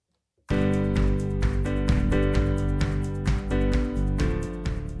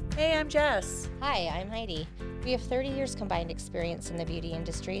Jess. Hi, I'm Heidi. We have 30 years combined experience in the beauty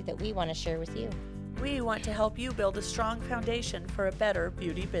industry that we want to share with you. We want to help you build a strong foundation for a better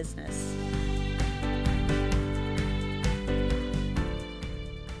beauty business.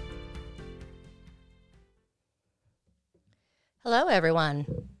 Hello,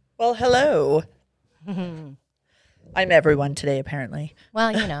 everyone. Well, hello. I'm everyone today, apparently.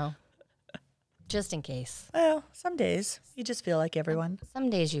 Well, you know, just in case. Well, some days you just feel like everyone. Some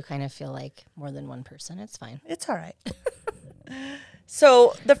days you kind of feel like more than one person. It's fine. It's all right.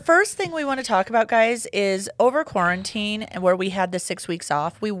 So the first thing we want to talk about, guys, is over quarantine and where we had the 6 weeks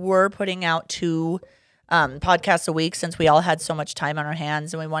off. We were putting out 2 podcasts a week since we all had so much time on our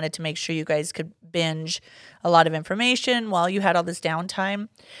hands, and we wanted to make sure you guys could binge a lot of information while you had all this downtime.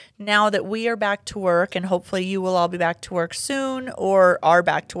 Now that we are back to work, and hopefully you will all be back to work soon or are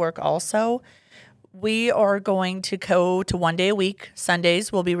back to work also, we are going to go to 1 day a week.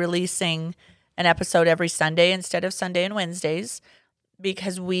 Sundays, we'll be releasing an episode every Sunday instead of Sunday and Wednesdays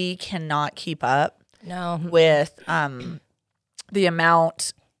because we cannot keep up with the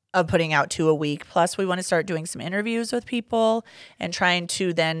amount of putting out 2 a week. Plus, we want to start doing some interviews with people and trying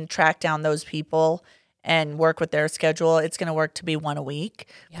to then track down those people and work with their schedule. It's going to work to be 1 a week.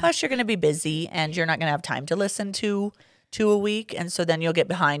 Yeah. Plus, you're going to be busy and you're not going to have time to listen to 2 a week. And so then you'll get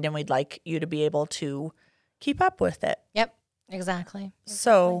behind, and we'd like you to be able to keep up with it. Yep, exactly.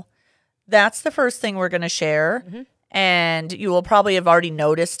 So that's the first thing we're going to share. Mm-hmm. And you will probably have already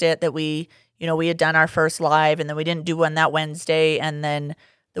noticed it that we had done our first live, and then we didn't do one that Wednesday, and then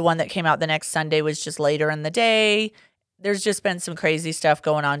the one that came out the next Sunday was just later in the day. There's just been some crazy stuff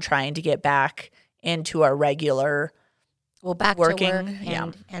going on trying to get back into our regular back working. To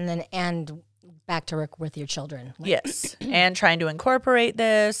work and back to work with your children. Yes, and trying to incorporate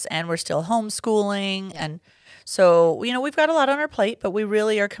this, and we're still homeschooling. Yeah. And so, we've got a lot on our plate, but we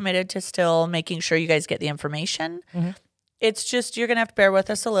really are committed to still making sure you guys get the information. Mm-hmm. It's just you're going to have to bear with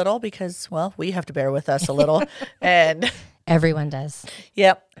us a little because, well, we have to bear with us a little. And everyone does.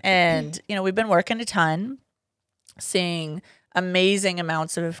 Yep. And, we've been working a ton, seeing amazing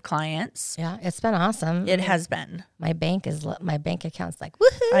amounts of clients. Yeah, it's been awesome. It has been. My bank account's like,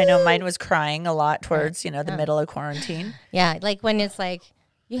 woohoo. I know mine was crying a lot towards, the middle of quarantine. Yeah, like when it's like,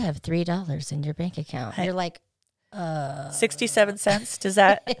 you have $3 in your bank account. You're like, 67 cents. Does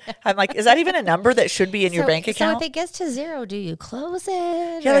that, I'm like, is that even a number that should be in your bank account? So if it gets to 0, do you close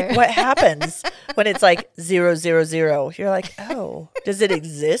it? Yeah, like what happens when it's like 000? You're like, oh, does it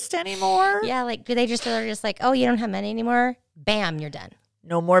exist anymore? Yeah, like do they just are just like, oh, you don't have money anymore? Bam, you're done.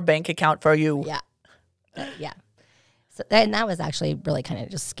 No more bank account for you. Yeah. Yeah. So that was actually really kind of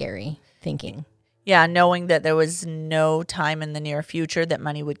just scary thinking. Yeah, knowing that there was no time in the near future that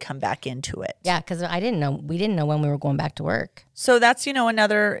money would come back into it. Yeah, because we didn't know when we were going back to work. So that's,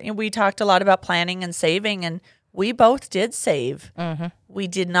 we talked a lot about planning and saving, and we both did save. Mm-hmm. We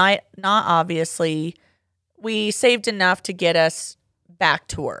did not obviously, we saved enough to get us back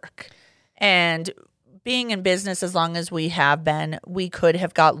to work. And being in business as long as we have been, we could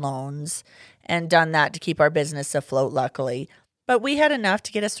have got loans and done that to keep our business afloat, luckily. But we had enough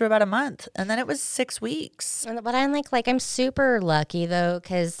to get us through about a month, and then it was 6 weeks. But I'm like I'm super lucky though,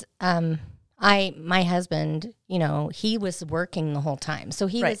 because my husband, he was working the whole time, so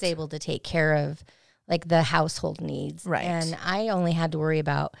he was able to take care of like the household needs, right? And I only had to worry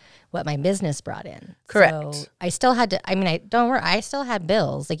about what my business brought in. Correct. So I still had to. I mean, don't worry, I still had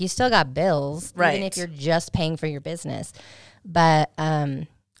bills. Like you still got bills, right? Even if you're just paying for your business. But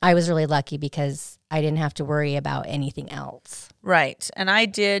I was really lucky because I didn't have to worry about anything else. Right. And I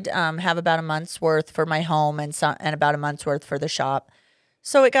did have about a month's worth for my home and about a month's worth for the shop.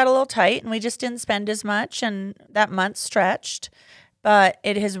 So it got a little tight, and we just didn't spend as much, and that month stretched. But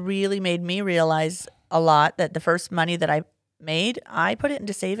it has really made me realize a lot that the first money that I made, I put it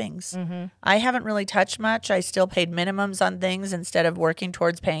into savings. Mm-hmm. I haven't really touched much. I still paid minimums on things instead of working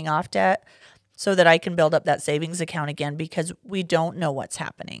towards paying off debt, so that I can build up that savings account again, because we don't know what's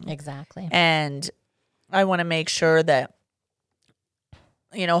happening. Exactly. And I want to make sure that,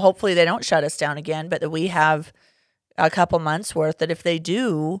 hopefully they don't shut us down again, but that we have a couple months worth, that if they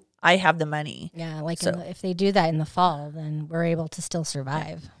do, I have the money. Yeah, like if they do that in the fall, then we're able to still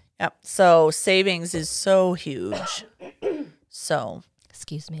survive. Yep. So savings is so huge. So.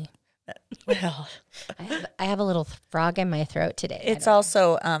 Excuse me. Well, I have a little frog in my throat today. It's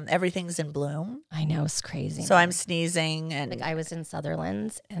also everything's in bloom. I know, it's crazy. So I'm sneezing, and like I was in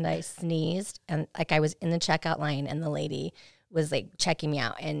Sutherland's and I sneezed, and like I was in the checkout line, and the lady was like checking me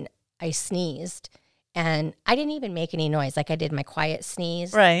out, and I sneezed, And I didn't even make any noise. Like I did my quiet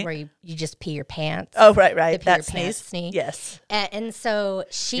sneeze, right? Where you just pee your pants. Oh, right. That sneeze. Yes. And so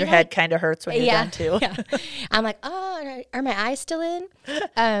your head kind of hurts when you're done too. Yeah. I'm like, oh, are my eyes still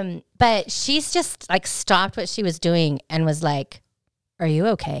in? But she's just like stopped what she was doing and was like, "Are you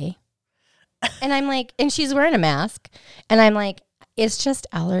okay?" And I'm like, and she's wearing a mask, and I'm like, it's just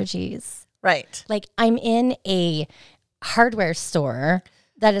allergies, right? Like I'm in a hardware store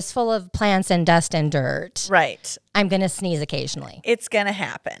that is full of plants and dust and dirt. Right. I'm going to sneeze occasionally. It's going to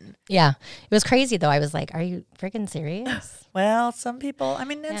happen. Yeah. It was crazy, though. I was like, are you freaking serious? Well, some people,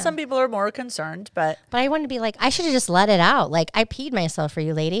 some people are more concerned, but I wanted to be like, I should have just let it out. Like, I peed myself for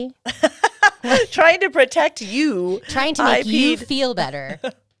you, lady. Trying to protect you. Trying to make you feel better.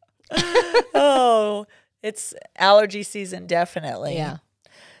 Oh, it's allergy season, definitely. Yeah.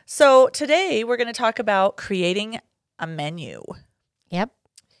 So today we're going to talk about creating a menu. Yep.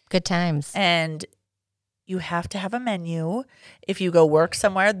 Good times. And you have to have a menu. If you go work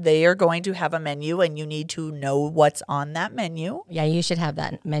somewhere, they are going to have a menu and you need to know what's on that menu. Yeah, you should have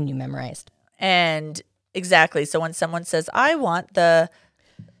that menu memorized. And exactly. So when someone says, I want the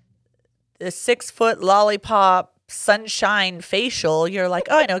 6-foot lollipop sunshine facial, you're like,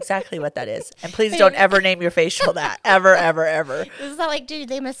 oh, I know exactly what that is. And please don't ever name your facial that. Ever, ever, ever. Is that like, dude,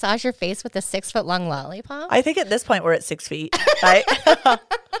 they massage your face with a 6-foot long lollipop? I think at this point we're at 6 feet, right?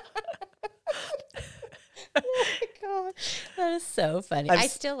 Oh my God. That is so funny. I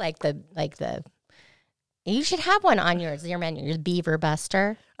still like the you should have one on your menu, your Beaver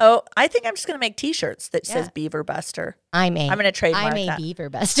Buster. Oh, I think I'm just going to make T-shirts that says Beaver Buster. I'm going to trademark that. Beaver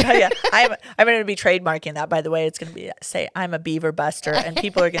Buster. Oh, yeah. I'm going to be trademarking that, by the way. It's going to be, say, I'm a Beaver Buster. And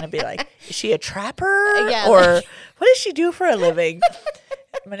people are going to be like, is she a trapper? Yeah. Or what does she do for a living?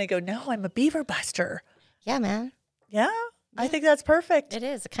 I'm going to go, no, I'm a Beaver Buster. Yeah, man. Yeah. I think that's perfect. It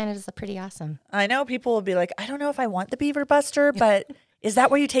is. It kind of is pretty awesome. I know people will be like, I don't know if I want the Beaver Buster, but is that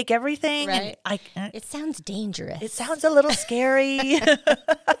where you take everything? Right. And it sounds dangerous. It sounds a little scary.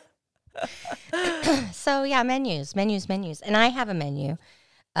 So yeah, menus. And I have a menu.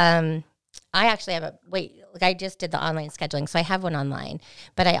 I actually have I just did the online scheduling, so I have one online.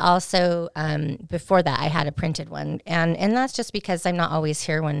 But I also, before that, I had a printed one. And that's just because I'm not always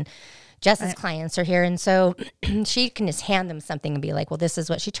here when Jess's clients are here. And so she can just hand them something and be like, well, this is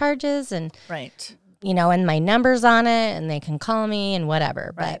what she charges. And, and my number's on it, and they can call me and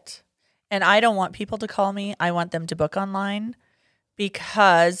whatever. Right. And I don't want people to call me. I want them to book online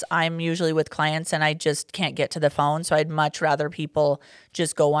because I'm usually with clients and I just can't get to the phone. So I'd much rather people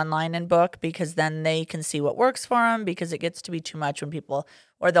just go online and book, because then they can see what works for them, because it gets to be too much when people,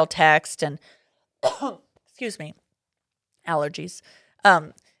 or they'll text and, excuse me, allergies.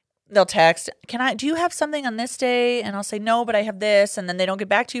 They'll text, do you have something on this day? And I'll say, no, but I have this. And then they don't get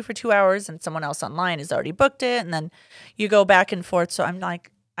back to you for 2 hours and someone else online has already booked it. And then you go back and forth. So I'm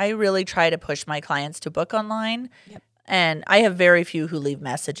like, I really try to push my clients to book online. Yep. And I have very few who leave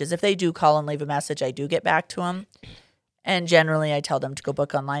messages. If they do call and leave a message, I do get back to them. And generally I tell them to go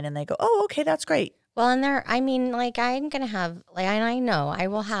book online and they go, oh, okay, that's great. Well, and I'm going to have, I know I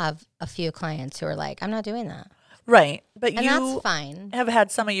will have a few clients who are like, I'm not doing that. Right. But and that's fine. Have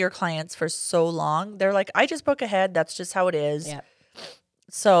had some of your clients for so long. They're like, I just book ahead. That's just how it is. Yep.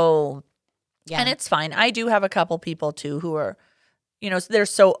 So, and it's fine. I do have a couple people too who are, they're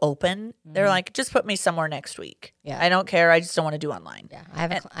so open. Mm-hmm. They're like, just put me somewhere next week. Yeah. I don't care. I just don't want to do online. Yeah.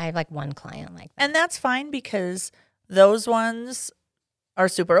 I have like one client like that. And that's fine, because those ones are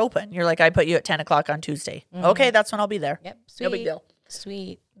super open. You're like, I put you at 10 o'clock on Tuesday. Mm-hmm. Okay. That's when I'll be there. Yep. Sweet. No big deal.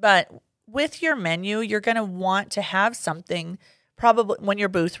 Sweet. But with your menu, you're going to want to have something, probably when you're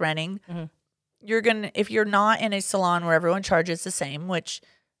booth renting. Mm-hmm. If you're not in a salon where everyone charges the same, which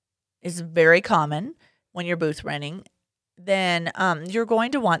is very common when you're booth renting, then you're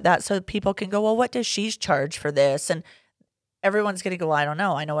going to want that so people can go, well, what does she charge for this? And everyone's going to go, well, I don't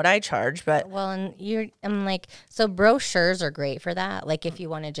know. I know what I charge, but. Well, and I'm like, so brochures are great for that. Like if you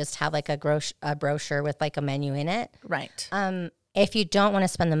want to just have like a brochure with like a menu in it. Right. If you don't want to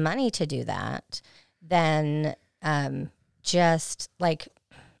spend the money to do that, then just like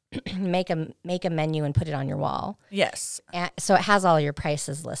make a menu and put it on your wall. Yes. So it has all your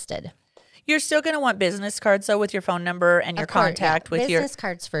prices listed. You're still going to want business cards, though, with your phone number and your contact with your business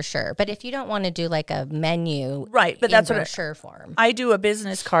cards for sure. But if you don't want to do like a menu, right? But that's brochure form. I do a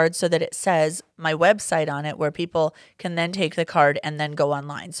business card so that it says my website on it, where people can then take the card and then go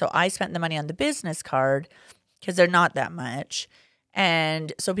online. So I spent the money on the business card because they're not that much,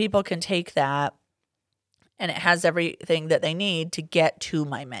 and so people can take that, and it has everything that they need to get to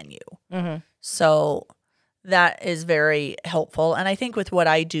my menu. Mm-hmm. So that is very helpful. And I think with what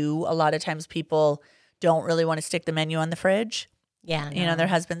I do, a lot of times people don't really want to stick the menu on the fridge. Yeah. You know, their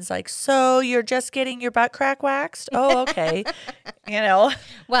husband's like, so you're just getting your butt crack waxed? Oh, okay. You know?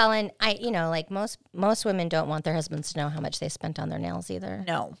 Well, and I, like most women don't want their husbands to know how much they spent on their nails either.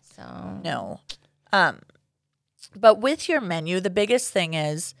 No. So. No. But with your menu, the biggest thing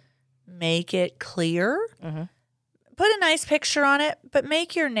is make it clear. Mm-hmm. Put a nice picture on it, but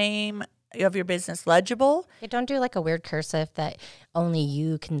make your name of your business legible. Yeah, don't do like a weird cursive that only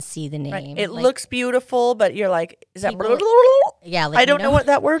you can see the name. Right. It looks beautiful, but you're like, is that... Yeah, I don't know what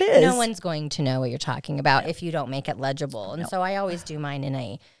that word is. No one's going to know what you're talking about if you don't make it legible. And so I always do mine in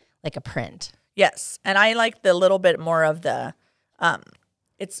a print. Yes. And I like the little bit more of the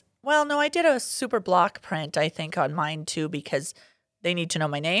I did a super block print, I think, on mine too, because they need to know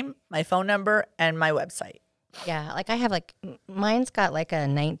my name, my phone number, and my website. Yeah, like I have mine's got like a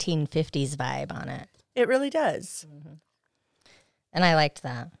 1950s vibe on it. It really does. Mm-hmm. And I liked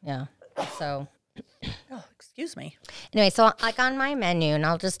that. Yeah. So. Oh, excuse me. Anyway, so like on my menu, and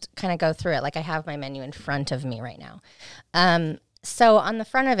I'll just kind of go through it. Like I have my menu in front of me right now. So on the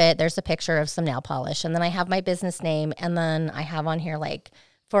front of it, there's a picture of some nail polish, and then I have my business name, and then I have on here like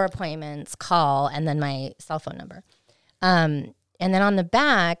for appointments, call, and then my cell phone number. And then on the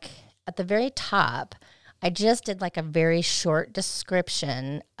back, at the very top, I just did like a very short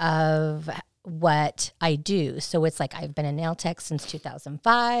description of what I do. So it's like I've been a nail tech since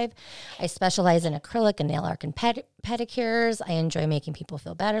 2005. I specialize in acrylic and nail art and pedicures. I enjoy making people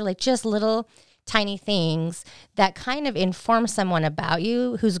feel better. Like just little tiny things that kind of inform someone about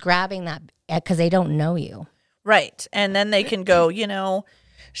you who's grabbing that because they don't know you. Right. And then they can go,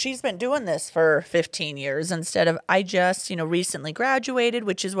 she's been doing this for 15 years instead of I just, recently graduated,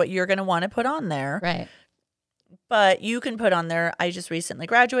 which is what you're going to want to put on there. Right. But you can put on there, I just recently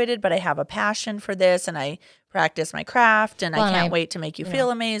graduated, but I have a passion for this and I practice my craft and I can't wait to make you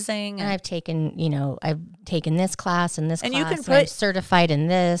feel amazing. And I've taken, this class and this and class you can and put I'm certified in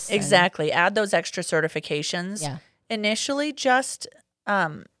this. Exactly. Add those extra certifications. Yeah. Initially just,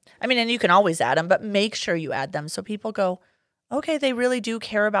 and you can always add them, but make sure you add them so people go, okay, they really do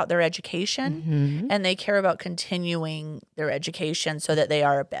care about their education and they care about continuing their education so that they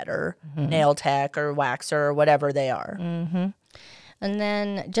are a better nail tech or waxer or whatever they are. Mm-hmm. And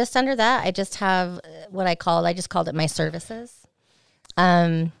then just under that, I just have what I just called it my services.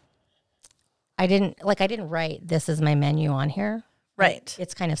 I didn't write this is my menu on here. Right.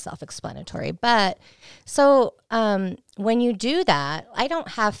 It's kind of self-explanatory. But so when you do that, I don't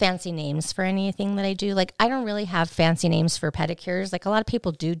have fancy names for anything that I do. Like I don't really have fancy names for pedicures. Like a lot of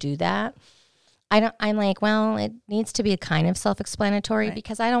people do that. I'm like, well, it needs to be kind of self-explanatory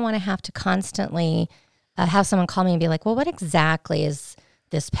because I don't want to have to constantly have someone call me and be like, well, what exactly is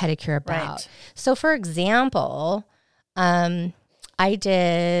this pedicure about? Right. So for example, I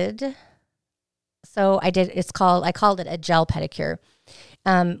called it a gel pedicure,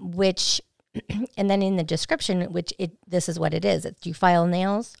 which, and then in the description, this is what it is. You file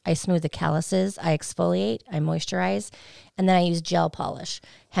nails, I smooth the calluses, I exfoliate, I moisturize, and then I use gel polish,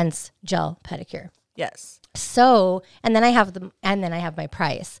 hence gel pedicure. Yes. So, and then I have my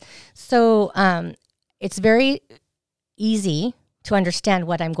price. So, it's very easy to understand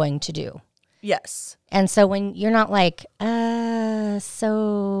what I'm going to do. Yes. And so when you're not like,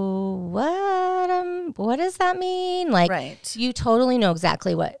 so what does that mean? Like, right. You totally know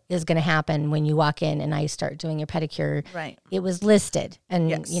exactly what is going to happen when you walk in and I start doing your pedicure. Right. It was listed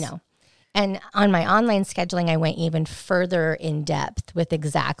and, and on my online scheduling, I went even further in depth with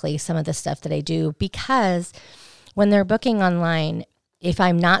exactly some of the stuff that I do because when they're booking online, if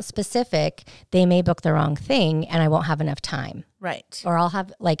I'm not specific, they may book the wrong thing and I won't have enough time. Right. Or I'll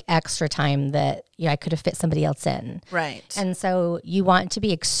have like extra time that I could have fit somebody else in. Right. And so you want to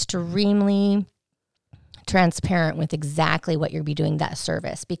be extremely transparent with exactly what you'll be doing that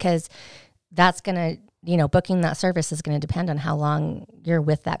service because that's going to, booking that service is going to depend on how long you're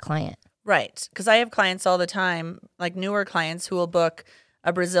with that client. Right. Because I have clients all the time, like newer clients who will book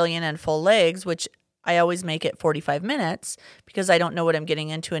a Brazilian and full legs, which I always make it 45 minutes because I don't know what I'm getting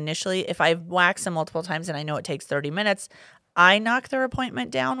into initially. If I wax them multiple times and I know it takes 30 minutes, I knock their appointment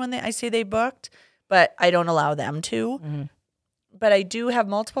down when I say they booked, but I don't allow them to. Mm-hmm. But I do have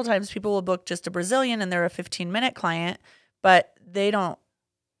multiple times people will book just a Brazilian and they're a 15-minute client, but they don't.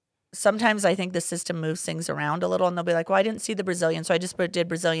 Sometimes I think the system moves things around a little and they'll be like, well, I didn't see the Brazilian, so I just did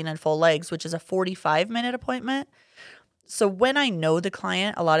Brazilian and full legs, which is a 45-minute appointment. So when I know the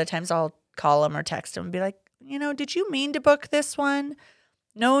client, a lot of times I'll call them or text them and be like, did you mean to book this one?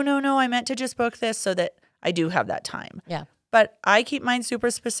 No, I meant to just book this so that I do have that time. Yeah. But I keep mine super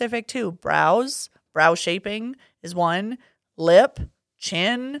specific too. Brow shaping is one, lip,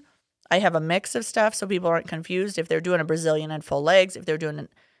 chin. I have a mix of stuff so people aren't confused if they're doing a Brazilian and full legs, if they're doing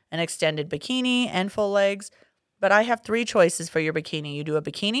an extended bikini and full legs. But I have 3 choices for your bikini. You do a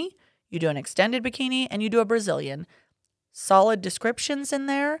bikini, you do an extended bikini, and you do a Brazilian. Solid descriptions in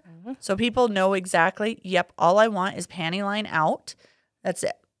there so people know exactly, yep, all I want is panty line out. That's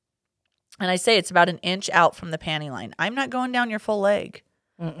it. And I say it's about an inch out from the panty line. I'm not going down your full leg.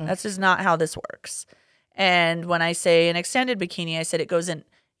 That's just not how this works. And when I say an extended bikini, I said it goes in,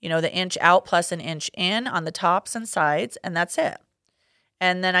 the inch out plus an inch in on the tops and sides, and that's it.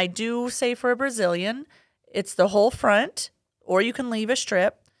 And then I do say for a Brazilian, it's the whole front, or you can leave a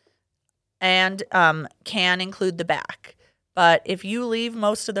strip and can include the back. But if you leave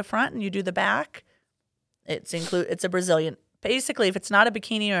most of the front and you do the back, it's a Brazilian. Basically, if it's not a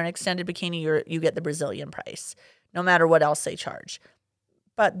bikini or an extended bikini, you get the Brazilian price, no matter what else they charge.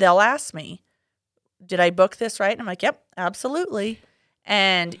 But they'll ask me, did I book this right? And I'm like, yep, absolutely.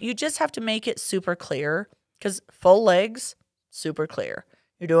 And you just have to make it super clear because full legs, super clear.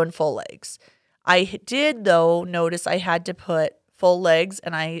 You're doing full legs. I did, though, notice I had to put full legs,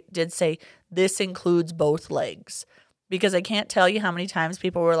 and I did say this includes both legs because I can't tell you how many times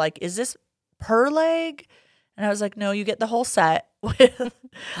people were like, is this per leg? And I was like, no, you get the whole set.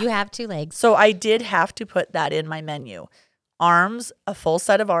 You have 2 legs. So I did have to put that in my menu. Arms, a full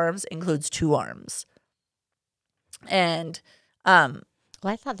set of arms includes 2 arms. And well,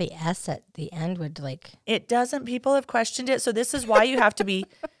 I thought the S at the end would it doesn't. People have questioned it. So this is why you have to be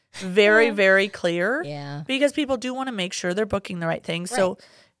very, very clear. Yeah. Because people do want to make sure they're booking the right thing. Right. So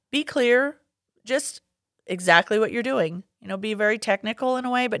be clear, just exactly what you're doing. Be very technical in a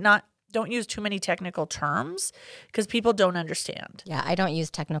way, but don't use too many technical terms because people don't understand. Yeah, I don't use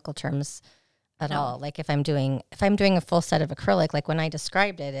technical terms at all. Like if I'm doing a full set of acrylic, like when I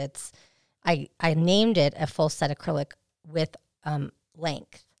described it, I named it a full set acrylic with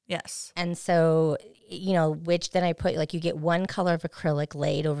length. Yes. And so, which then I put you get 1 color of acrylic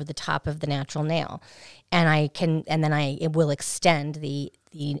laid over the top of the natural nail. And it will extend the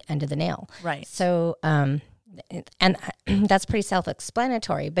end of the nail. Right. So, and that's pretty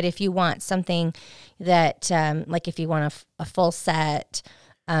self-explanatory. But if you want something that, like if you want a full set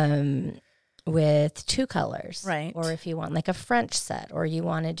with 2 colors, right, or if you want like a French set, or you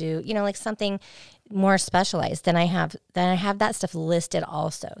want to do, like something more specialized, then I have that stuff listed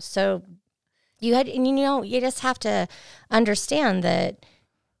also. So you just have to understand that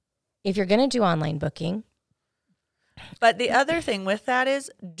if you're going to do online booking. But the other thing with that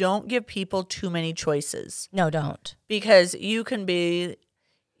is don't give people too many choices. No, don't. Because you could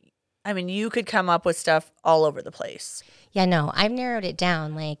come up with stuff all over the place. Yeah, no, I've narrowed it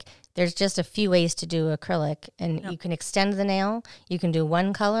down. Like there's just a few ways to do acrylic, and you can extend the nail. You can do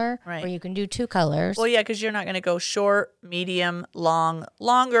 1 color, or you can do 2 colors. Well, yeah, because you're not going to go short, medium, long,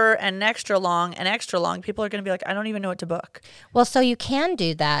 longer, and extra long, and extra long. People are going to be like, I don't even know what to book. Well, so you can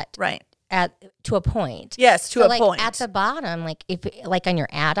do that. Right. To a point. Yes, to a point. At the bottom, if on your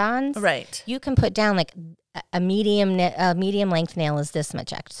add-ons, right, you can put down a medium length nail is this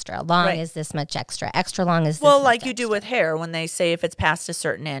much extra, long is this much extra long is this much like you extra. do with hair when they say if it's past a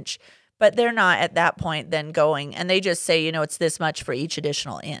certain inch, but they're not at that point then going, and they just say it's this much for each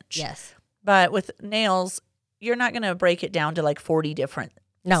additional inch. Yes, but with nails, you're not going to break it down to 40 different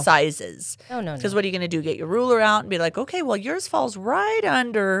sizes. No. Because what are you going to do? Get your ruler out and be like, okay, well, yours falls right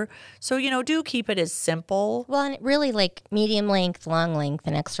under. So, do keep it as simple. Well, and really medium length, long length,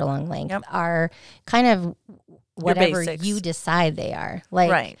 and extra long length are kind of whatever you decide they are.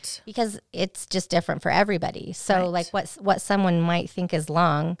 Right. Because it's just different for everybody. So what someone might think is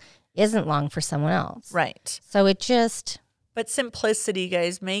long isn't long for someone else. Right. So it just. But simplicity,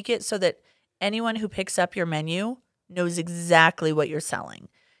 guys, make it so that anyone who picks up your menu knows exactly what you're selling.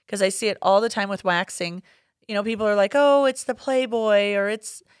 Because I see it all the time with waxing. People are like, oh, it's the Playboy, or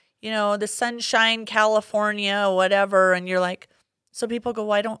it's, the Sunshine California, whatever. And you're like, so people go,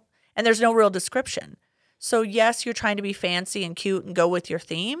 why don't, and there's no real description. So yes, you're trying to be fancy and cute and go with your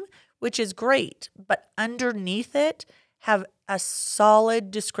theme, which is great. But underneath it, have a solid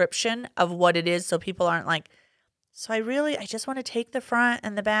description of what it is. So people aren't like, so I just want to take the front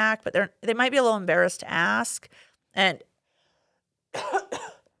and the back, but they might be a little embarrassed to ask. And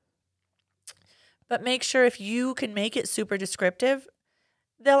but make sure if you can make it super descriptive,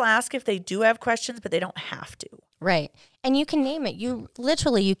 they'll ask if they do have questions, but they don't have to. Right. And you can name it. You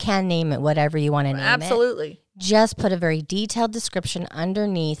can name it whatever you want to name it. Absolutely. Just put a very detailed description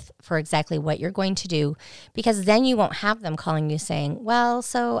underneath for exactly what you're going to do, because then you won't have them calling you saying, well,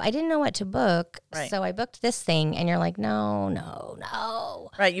 so I didn't know what to book, so I booked this thing. And you're like, no.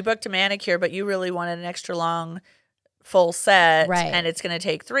 Right. You booked a manicure, but you really wanted an extra long full set, Right. and it's going to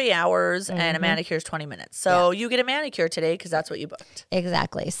take 3 hours, and a manicure is 20 minutes. So you get a manicure today because that's what you booked.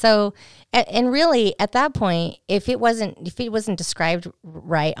 Exactly. So, and really at that point, if it wasn't described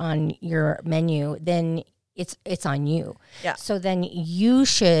right on your menu, then it's on you. Yeah. So then you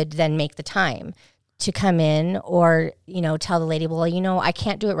should then make the time to come in, or, tell the lady, well, I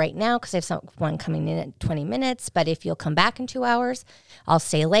can't do it right now because I have someone coming in at 20 minutes, but if you'll come back in 2 hours, I'll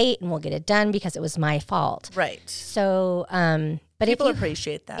stay late and we'll get it done because it was my fault. Right. So, but people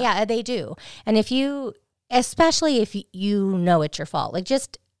appreciate that. Yeah, they do. And especially if you know it's your fault, like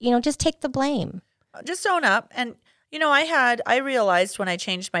just take the blame. Just own up. And, I realized when I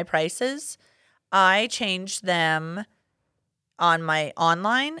changed my prices, I changed them on my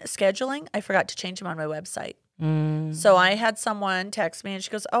online scheduling. I forgot to change them on my website. So I had someone text me and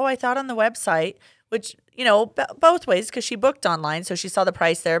she goes, oh, I thought on the website, which, both ways, because she booked online. So she saw the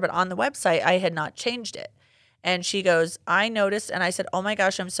price there, but on the website, I had not changed it. And she goes, I noticed. And I said, oh my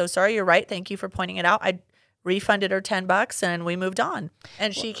gosh, I'm so sorry. You're right. Thank you for pointing it out. I refunded her $10 and we moved on.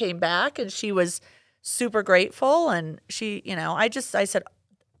 And she came back and she was super grateful. And she, I said,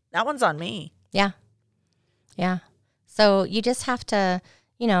 that one's on me. Yeah. Yeah. So you just have to,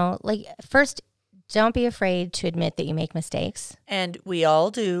 first, don't be afraid to admit that you make mistakes. And we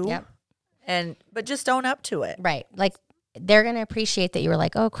all do. Yep. But just own up to it. Right. Like, they're going to appreciate that you were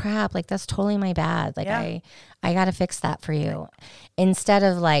like, oh crap, like that's totally my bad. Like I got to fix that for you. Instead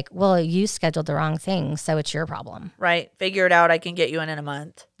of like, well, you scheduled the wrong thing, so it's your problem. Right. Figure it out. I can get you in a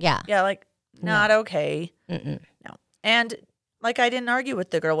month. Yeah. Yeah. Like, not okay. Mm-mm. No. And like, I didn't argue with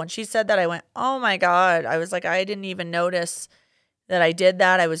the girl. When she said that, I went, oh my God. I was like, I didn't even notice that I did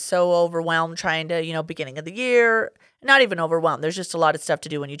that. I was so overwhelmed trying to, beginning of the year, not even overwhelmed. There's just a lot of stuff to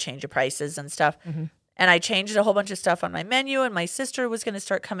do when you change your prices and stuff. Mm-hmm. And I changed a whole bunch of stuff on my menu, and my sister was going to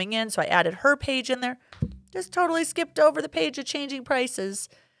start coming in. So I added her page in there. Just totally skipped over the page of changing prices.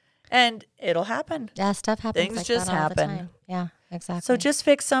 And it'll happen. Yeah, stuff happens. Things like just that all happen. the time. Yeah, exactly. So just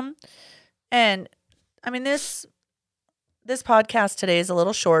fix them. And I mean, this podcast today is a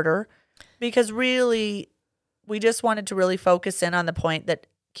little shorter because really we just wanted to really focus in on the point that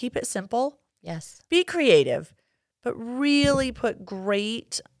keep it simple. Yes. Be creative, but really put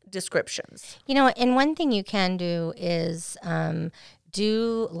great descriptions. And one thing you can do is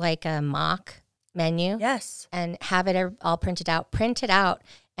do like a mock menu. Yes. And have it all printed out. Print it out.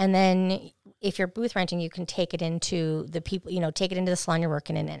 And then if you're booth renting, you can take it into the people, take it into the salon you're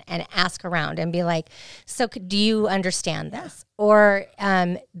working in and ask around and be like, so do you understand this? Or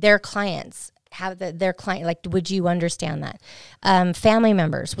their clients have their client, like, would you understand that? Family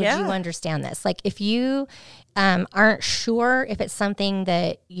members, would you understand this? Like, if you aren't sure if it's something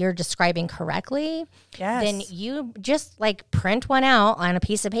that you're describing correctly, then you just like print one out on a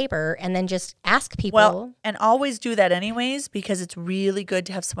piece of paper and then just ask people. Well, and always do that anyways, because it's really good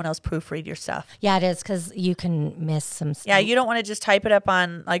to have someone else proofread your stuff. Yeah, it is, because you can miss some stuff. Yeah, you don't want to just type it up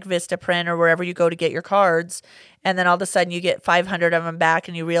on like Vistaprint or wherever you go to get your cards, and then all of a sudden you get 500 of them back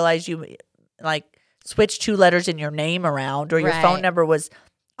and you realize you like switched 2 letters in your name around, or your phone number was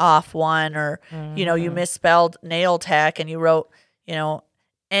off one, or you misspelled nail tech and you wrote NALE,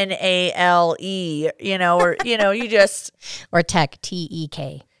 or you just or tech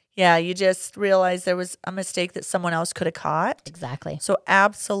TEK. Yeah, you just realize there was a mistake that someone else could have caught. Exactly. So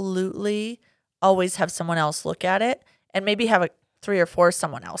absolutely always have someone else look at it, and maybe have 3 or 4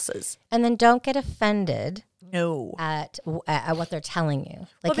 someone else's. And then don't get offended. No. At what they're telling you.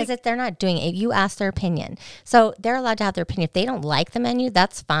 Like, because if they're not doing it, you ask their opinion. So they're allowed to have their opinion. If they don't like the menu,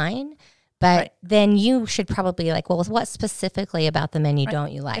 that's fine. But then you should probably be like, well, what specifically about the menu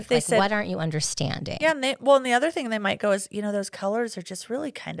don't you like? If they said, what aren't you understanding? Yeah, and the other thing they might go is, those colors are just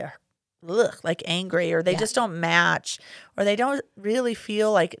really kind of like angry, or they just don't match, or they don't really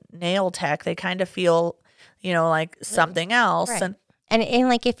feel like nail tech. They kind of feel, like something else. Right. And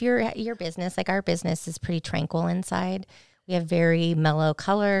like if your business, like our business is pretty tranquil inside. We have very mellow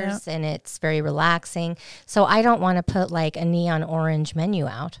colors and it's very relaxing. So I don't want to put like a neon orange menu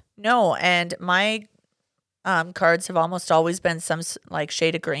out. No, and my cards have almost always been some like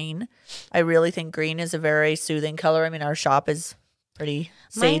shade of green. I really think green is a very soothing color. I mean, our shop is pretty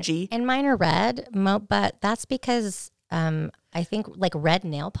sagey. Mine are red, but that's because I think like red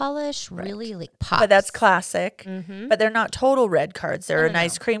nail polish really like pops. But that's classic. Mm-hmm. But they're not total red cards. They're a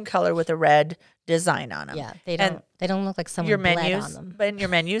nice cream color with a red design on them. Yeah, they don't look like someone bled on them. But your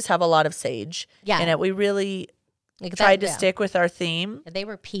menus have a lot of sage in it. We really tried to stick with our theme. They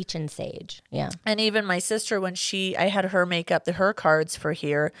were peach and sage. Yeah. And even my sister, when I had her make up her cards for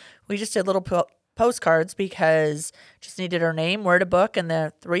here, we just did little postcards because just needed her name, where to book, and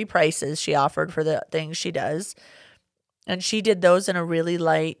the 3 prices she offered for the things she does. And she did those in a really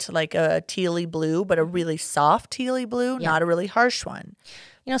light, like a tealy blue, but a really soft tealy blue, not a really harsh one.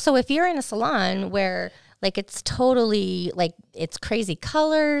 So if you're in a salon where like it's totally like it's crazy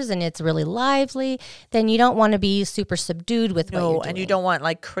colors and it's really lively, then you don't want to be super subdued with what you're doing. And you don't want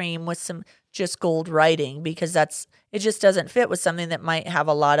like cream with some just gold writing, because it just doesn't fit with something that might have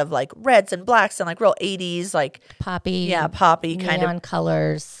a lot of like reds and blacks and like real 80s, like poppy kind of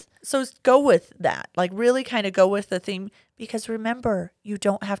colors. So go with that. Like really kind of go with the theme, because remember, you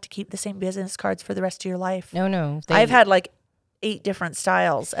don't have to keep the same business cards for the rest of your life. No. I've had like 8 different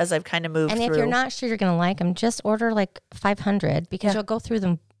styles as I've kind of moved through. And if you're not sure you're going to like them, just order like 500 because you'll go through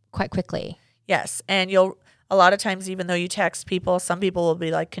them quite quickly. Yes. And a lot of times, even though you text people, some people will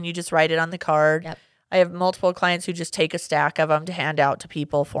be like, can you just write it on the card? Yep. I have multiple clients who just take a stack of them to hand out to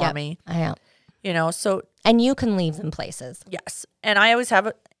people for me. I know. So. And you can leave them places. Yes. And I always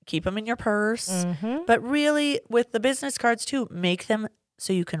keep them in your purse. Mm-hmm. But really, with the business cards too, make them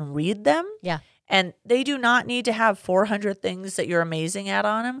so you can read them. Yeah. And they do not need to have 400 things that you're amazing at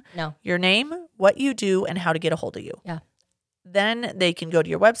on them. No. Your name, what you do, and how to get a hold of you. Yeah. Then they can go to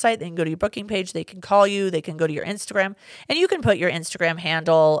your website. They can go to your booking page. They can call you. They can go to your Instagram. And you can put your Instagram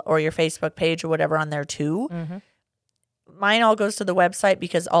handle or your Facebook page or whatever on there too. Mm-hmm. Mine all goes to the website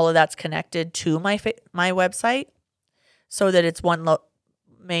because all of that's connected to my website so that it's one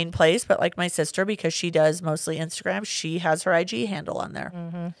main place. But like my sister, because she does mostly Instagram, she has her IG handle on there.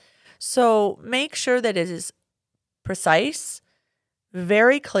 Mm-hmm. So make sure that it is precise,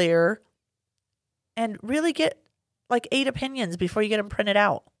 very clear, and really get like 8 opinions before you get them printed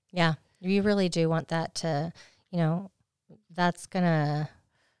out. Yeah, you really do want that to, that's going to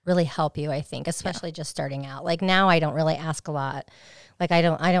really help you, I think, especially just starting out. Like now I don't really ask a lot. Like I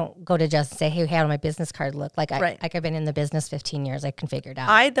don't go to Jess and say, hey, how do my business card look? Like I've been in the business 15 years. I can figure it out.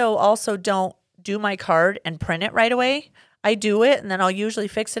 I, though, also don't do my card and print it right away. I do it, and then I'll usually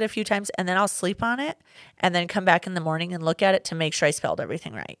fix it a few times, and then I'll sleep on it, and then come back in the morning and look at it to make sure I spelled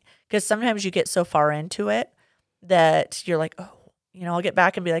everything right. Because sometimes you get so far into it that you're like, oh, I'll get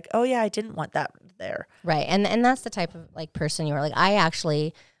back and be like, oh, yeah, I didn't want that there. Right, and that's the type of like person you are. Like I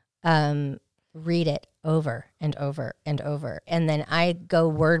actually read it over and over and over, and then I go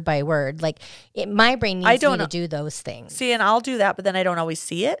word by word. Like my brain needs me to do those things. See, and I'll do that, but then I don't always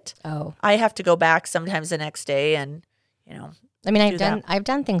see it. Oh, I have to go back sometimes the next day and. I mean, I've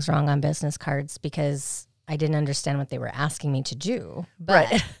done things wrong on business cards because I didn't understand what they were asking me to do.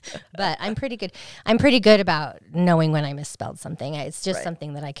 But right. But I'm pretty good. I'm pretty good about knowing when I misspelled something. It's just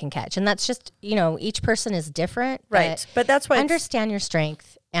something that I can catch, and that's just each person is different. Right. But that's why understand your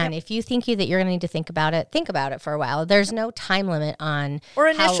strength, and if you think that you're going to need to think about it for a while. There's no time limit on. Or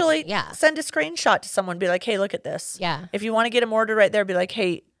initially, send a screenshot to someone. Be like, hey, look at this. Yeah. If you want to get them ordered right there, be like,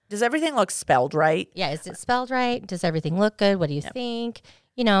 hey. Does everything look spelled right? Yeah. Is it spelled right? Does everything look good? What do you think?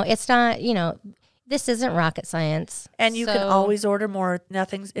 It's not, this isn't rocket science. And you can always order more.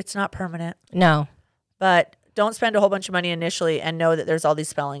 It's not permanent. No. But don't spend a whole bunch of money initially and know that there's all these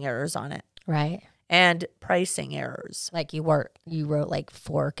spelling errors on it. Right. And pricing errors. Like you wrote like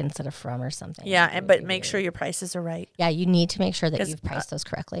fork instead of from or something. Yeah. But make sure your prices are right. Yeah. You need to make sure that you've priced those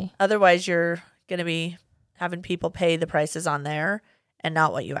correctly. Otherwise, you're going to be having people pay the prices on there and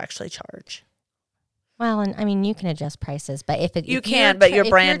not what you actually charge. Well, and I mean, you can adjust prices, but if you're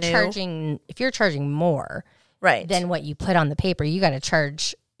brand new. If you're charging more, right, than what you put on the paper, you got to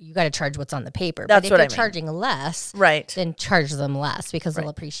charge what's on the paper. That's but if what you're charging less, right, then charge them less because they'll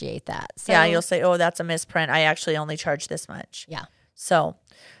appreciate that. So, yeah, you'll say, oh, that's a misprint. I actually only charge this much. Yeah. So,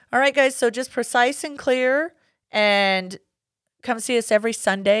 all right, guys. So just precise and clear, and come see us every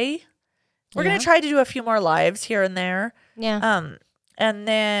Sunday. We're going to try to do a few more lives here and there. Yeah. And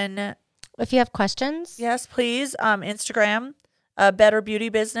then if you have questions, yes, please. Instagram, Better Beauty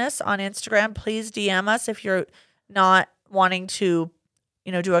Business on Instagram. Please DM us if you're not wanting to,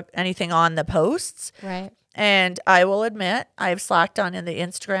 do anything on the posts. Right. And I will admit I've slacked on in the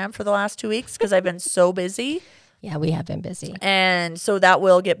Instagram for the last 2 weeks because I've been so busy. Yeah, we have been busy. And so that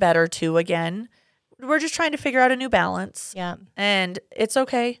will get better too again. We're just trying to figure out a new balance. Yeah. And it's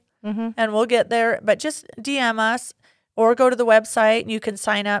okay. Mm-hmm. And we'll get there. But just DM us. Or go to the website and you can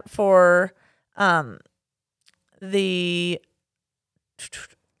sign up for the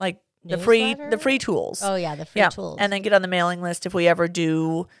free tools. Oh yeah, the free tools. And then get on the mailing list. If we ever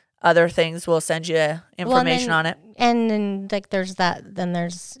do other things, we'll send you information on it. And then there's that. Then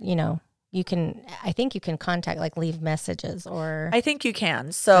there's I think you can contact leave messages or. I think you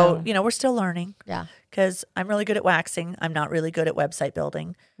can. So we're still learning. Yeah. Because I'm really good at waxing. I'm not really good at website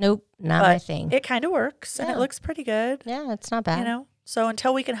building. Nope, not my thing. It kind of works, and it looks pretty good. Yeah, it's not bad. So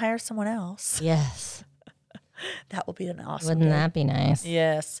until we can hire someone else. Yes. That will be an awesome Wouldn't day. that be nice?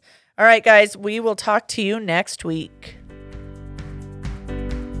 Yes. All right, guys. We will talk to you next week.